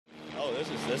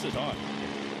this is on.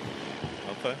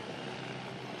 Okay.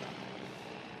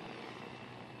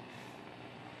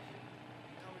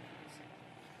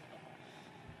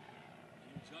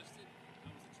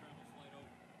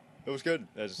 It was good,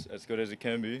 as good as it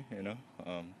can be, you know.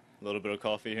 A little bit of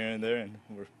coffee here and there, and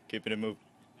we're keeping it moving.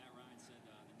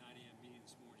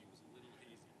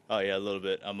 Oh yeah, a little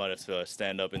bit. I might have to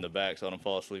stand up in the back so I don't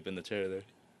fall asleep in the chair there. It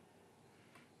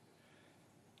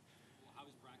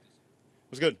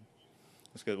was good.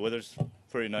 It was good. Weather's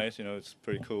pretty nice, you know. It's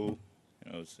pretty cool.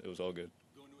 You know, it was all good.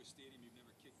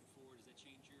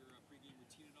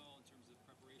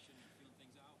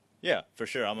 Yeah, for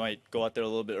sure. I might go out there a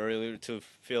little bit earlier to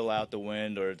feel out the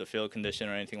wind or the field condition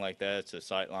or anything like that. It's a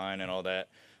sight line and all that.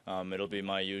 It'll be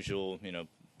my usual, you know,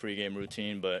 pregame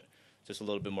routine, but just a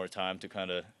little bit more time to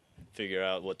kind of figure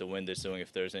out what the wind is doing,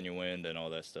 if there's any wind and all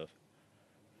that stuff.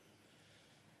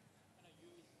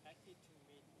 You expected to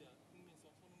meet the Heung-min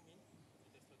Heung-min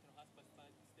at the Tottenham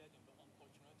Hotspur Stadium, but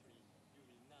unfortunately you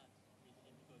will not meet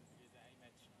him because it is a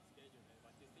match schedule.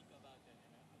 What do you think about that?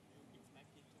 And you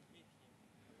expected to meet him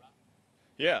a lot?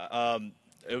 Yeah,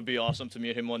 it would be awesome to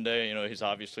meet him one day. You know, he's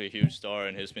obviously a huge star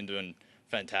and he's been doing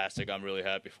fantastic. I'm really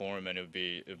happy for him, and it would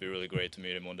be really great to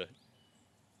meet him one day.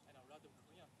 And a lot of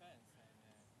Korean fans, and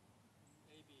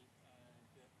maybe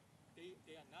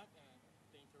they are not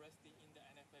interested in the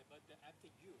NFL, but after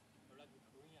you, a lot of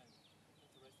Koreans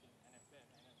interested in NFL,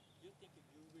 and you think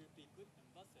you will be good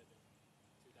ambassador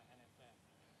to the NFL?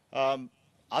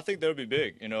 I think that would be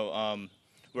big. You know,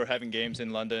 we're having games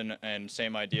in London, and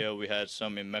same idea. We had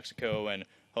some in Mexico, and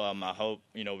I hope,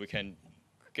 you know, we can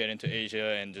get into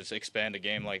Asia and just expand a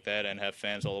game like that and have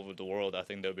fans all over the world. I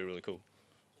think that would be really cool.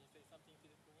 Can you say something to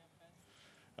the Korean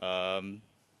fans?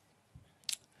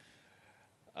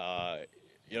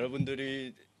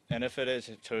 여러분들이 NFL에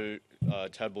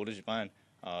잘 모르지만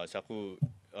자꾸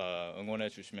응원해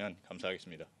주시면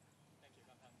감사하겠습니다. Thank you,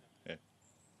 감사합니다. 예.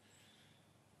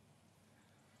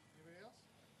 Anybody else?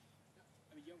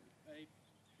 I mean,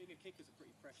 being a kicker is a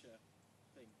pretty pressure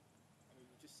thing. I mean,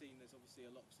 we've just seen there's obviously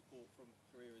a lot of support from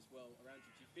Korea as well around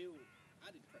you. Do you feel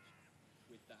added pressure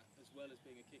with that, as well as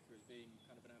being a kicker, as being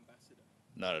kind of an ambassador?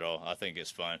 Not at all. I think it's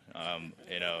fun.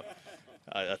 You know,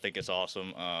 I think it's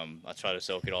awesome. I try to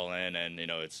soak it all in, and you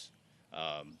know, it's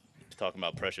talking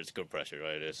about pressure. It's good pressure,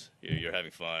 right? It's you're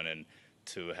having fun, and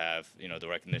to have, you know, the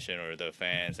recognition or the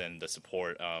fans and the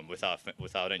support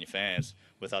without any fans,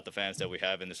 without the fans that we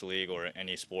have in this league or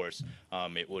any sports,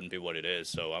 it wouldn't be what it is.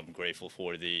 So I'm grateful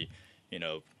for the, you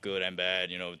know, good and bad,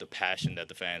 you know, the passion that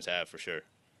the fans have for sure.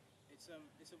 It's a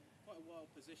quite a wild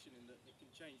position in that it can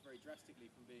change very drastically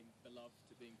from being beloved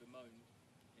to being bemoaned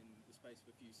in the space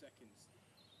of a few seconds.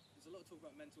 There's a lot of talk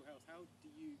about mental health. How do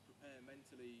you prepare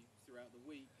mentally throughout the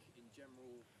week in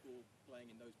general for playing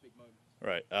in those big moments?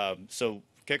 Right. So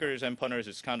kickers and punters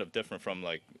is kind of different from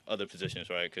like other positions,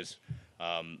 right? Because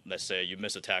let's say you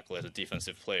miss a tackle as a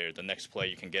defensive player, the next play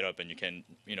you can get up and you can,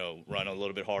 you know, run a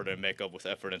little bit harder and make up with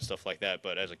effort and stuff like that.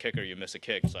 But as a kicker, you miss a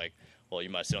kick, it's like, well, you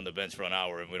might sit on the bench for an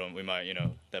hour and we might, you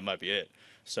know, that might be it.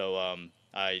 So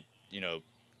I, you know,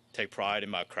 take pride in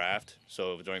my craft.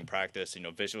 So during practice, you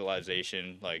know,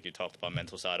 visualization, like you talked about,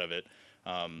 mental side of it,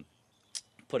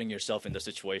 putting yourself in the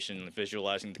situation,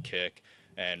 visualizing the kick,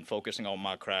 and focusing on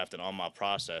my craft and on my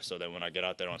process, so that when I get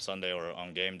out there on Sunday or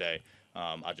on game day,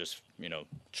 I just, you know,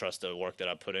 trust the work that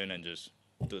I put in and just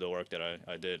do the work that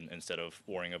I did instead of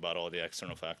worrying about all the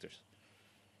external factors.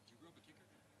 Did you grow up a kicker?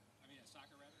 I mean, a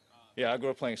soccer rather? Yeah, I grew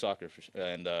up playing soccer,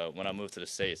 and when I moved to the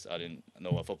States, I didn't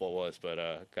know what football was, but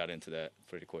got into that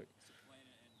pretty quick. So playing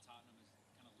in Tottenham is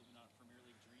kind of living out a Premier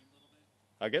League dream a little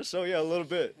bit? I guess so, yeah, a little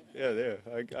bit. Yeah, there.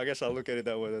 I guess I'll look at it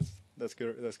that way. That's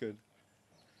good. That's good.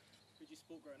 Who did you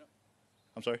support growing up?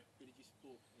 I'm sorry? Who did you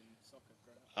support in soccer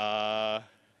growing up?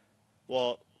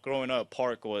 Well, growing up,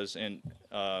 Park was in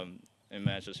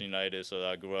Manchester United, so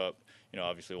I grew up, you know,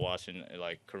 obviously watching,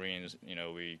 like, Koreans. You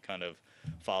know, we kind of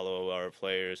follow our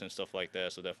players and stuff like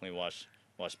that, so definitely watch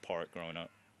Park growing up.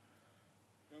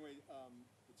 Anyway,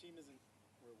 the team isn't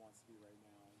where it wants to be right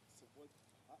now. So what's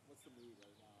the mood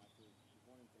right now after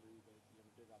 1-3, but you have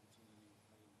a big opportunity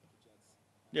playing the Jets?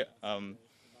 Yeah. And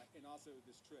also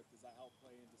this trip, does that help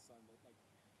play into Sunday, like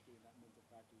doing that mental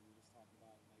factor you were just talking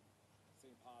about, and like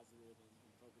staying positive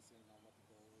and focusing on what the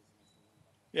goal is and what's the win?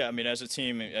 Yeah, I mean, as a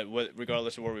team,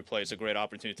 regardless of where we play, it's a great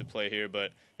opportunity to play here,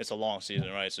 but it's a long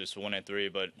season, right? So it's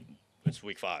 1-3, but it's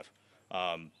week 5.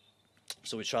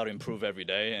 So we try to improve every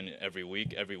day and every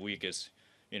week. Every week is,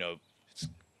 you know, it's,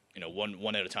 you know,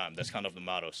 one at a time. That's kind of the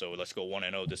motto. So let's go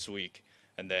 1-0 this week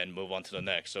and then move on to the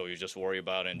next. So you just worry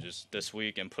about it and just this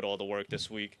week and put all the work this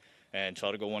week, and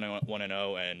try to go 1-0,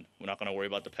 and we're not going to worry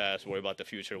about the past, worry about the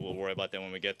future. We'll worry about that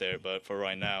when we get there. But for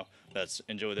right now, let's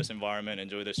enjoy this environment,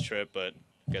 enjoy this trip, but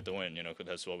get the win, because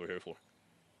that's what we're here for.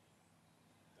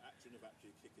 The action of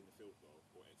actually kicking the field goal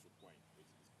or extra point is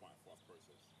quite a fast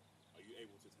process. Are you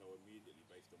able to tell immediately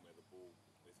based on where the ball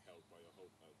is held by the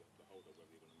holder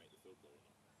whether you're going to make the field goal or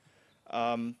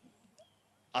not?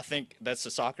 I think that's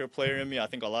the soccer player in me. I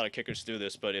think a lot of kickers do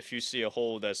this, but if you see a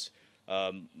hole that's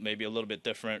maybe a little bit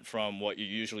different from what you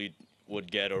usually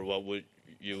would get or what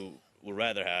you would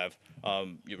rather have,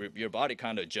 your body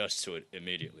kind of adjusts to it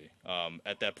immediately.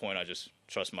 At that point, I just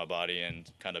trust my body and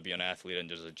kind of be an athlete and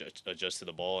just adjust to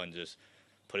the ball and just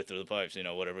put it through the pipes,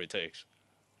 whatever it takes.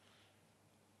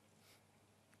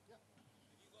 Have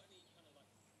you got any kind of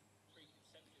like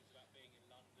preconceptions about being in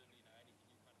London?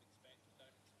 Anything you kind of expect or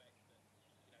don't expect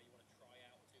that you want to try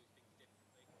out or do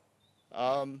things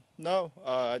differently? No,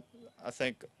 I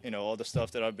think all the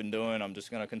stuff that I've been doing, I'm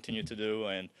just gonna continue to do,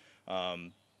 and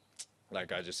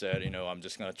like I just said, I'm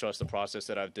just gonna trust the process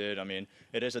that I've did. I mean,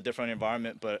 it is a different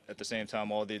environment, but at the same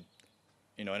time, all the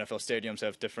NFL stadiums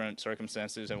have different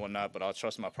circumstances and whatnot. But I'll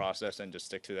trust my process and just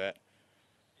stick to that.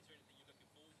 Is there anything you're looking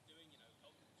forward to doing?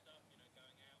 Cultural stuff,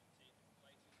 going out and seeing different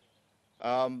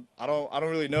places? I don't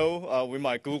really know. We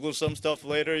might Google some stuff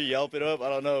later, Yelp it up. I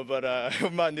don't know, but we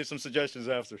might need some suggestions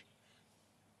after.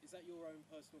 Is that your own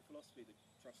personal philosophy, that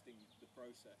trusting the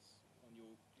process on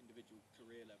your individual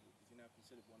career level? Because you're now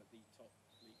considered one of the top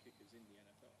league kickers in the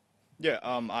NFL. Yeah,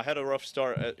 I had a rough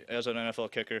start as an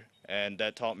NFL kicker, and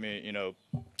that taught me,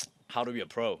 how to be a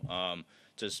pro.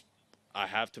 I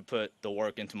have to put the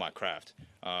work into my craft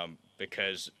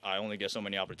because I only get so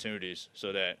many opportunities,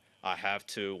 so that I have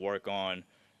to work on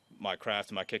my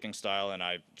craft, my kicking style, and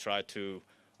I try to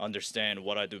understand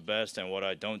what I do best and what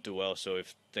I don't do well. So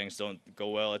if things don't go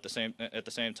well at the same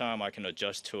time, I can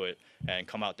adjust to it and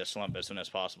come out the slump as soon as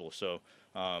possible. So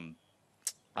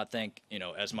I think,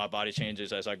 as my body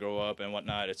changes, as I grow up and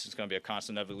whatnot, it's just going to be a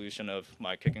constant evolution of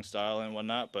my kicking style and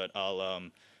whatnot, but I'll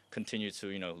continue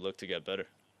to, look to get better.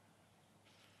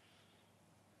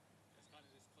 There's kind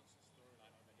of this constant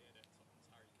storyline over here that Tottenham's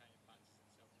Harry Kane fancies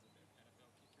himself as a bit of an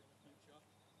NFL kicker in the future.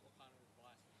 What kind of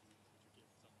advice would you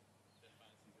give someone that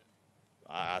fancies it?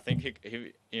 I think he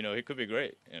could be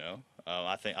great.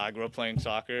 I think I grew up playing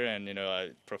soccer, and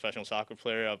a professional soccer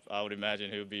player. I would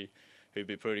imagine he'd be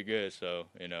pretty good. So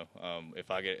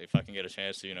if I can get a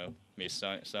chance to meet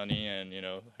Sonny and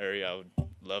Harry, I would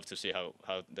love to see how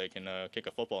they can kick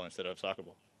a football instead of soccer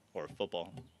ball or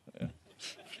football. Yeah. Anything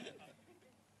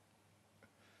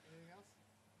else?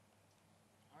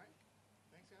 All right.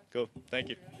 Thanks, guys. Cool. Thank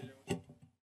you.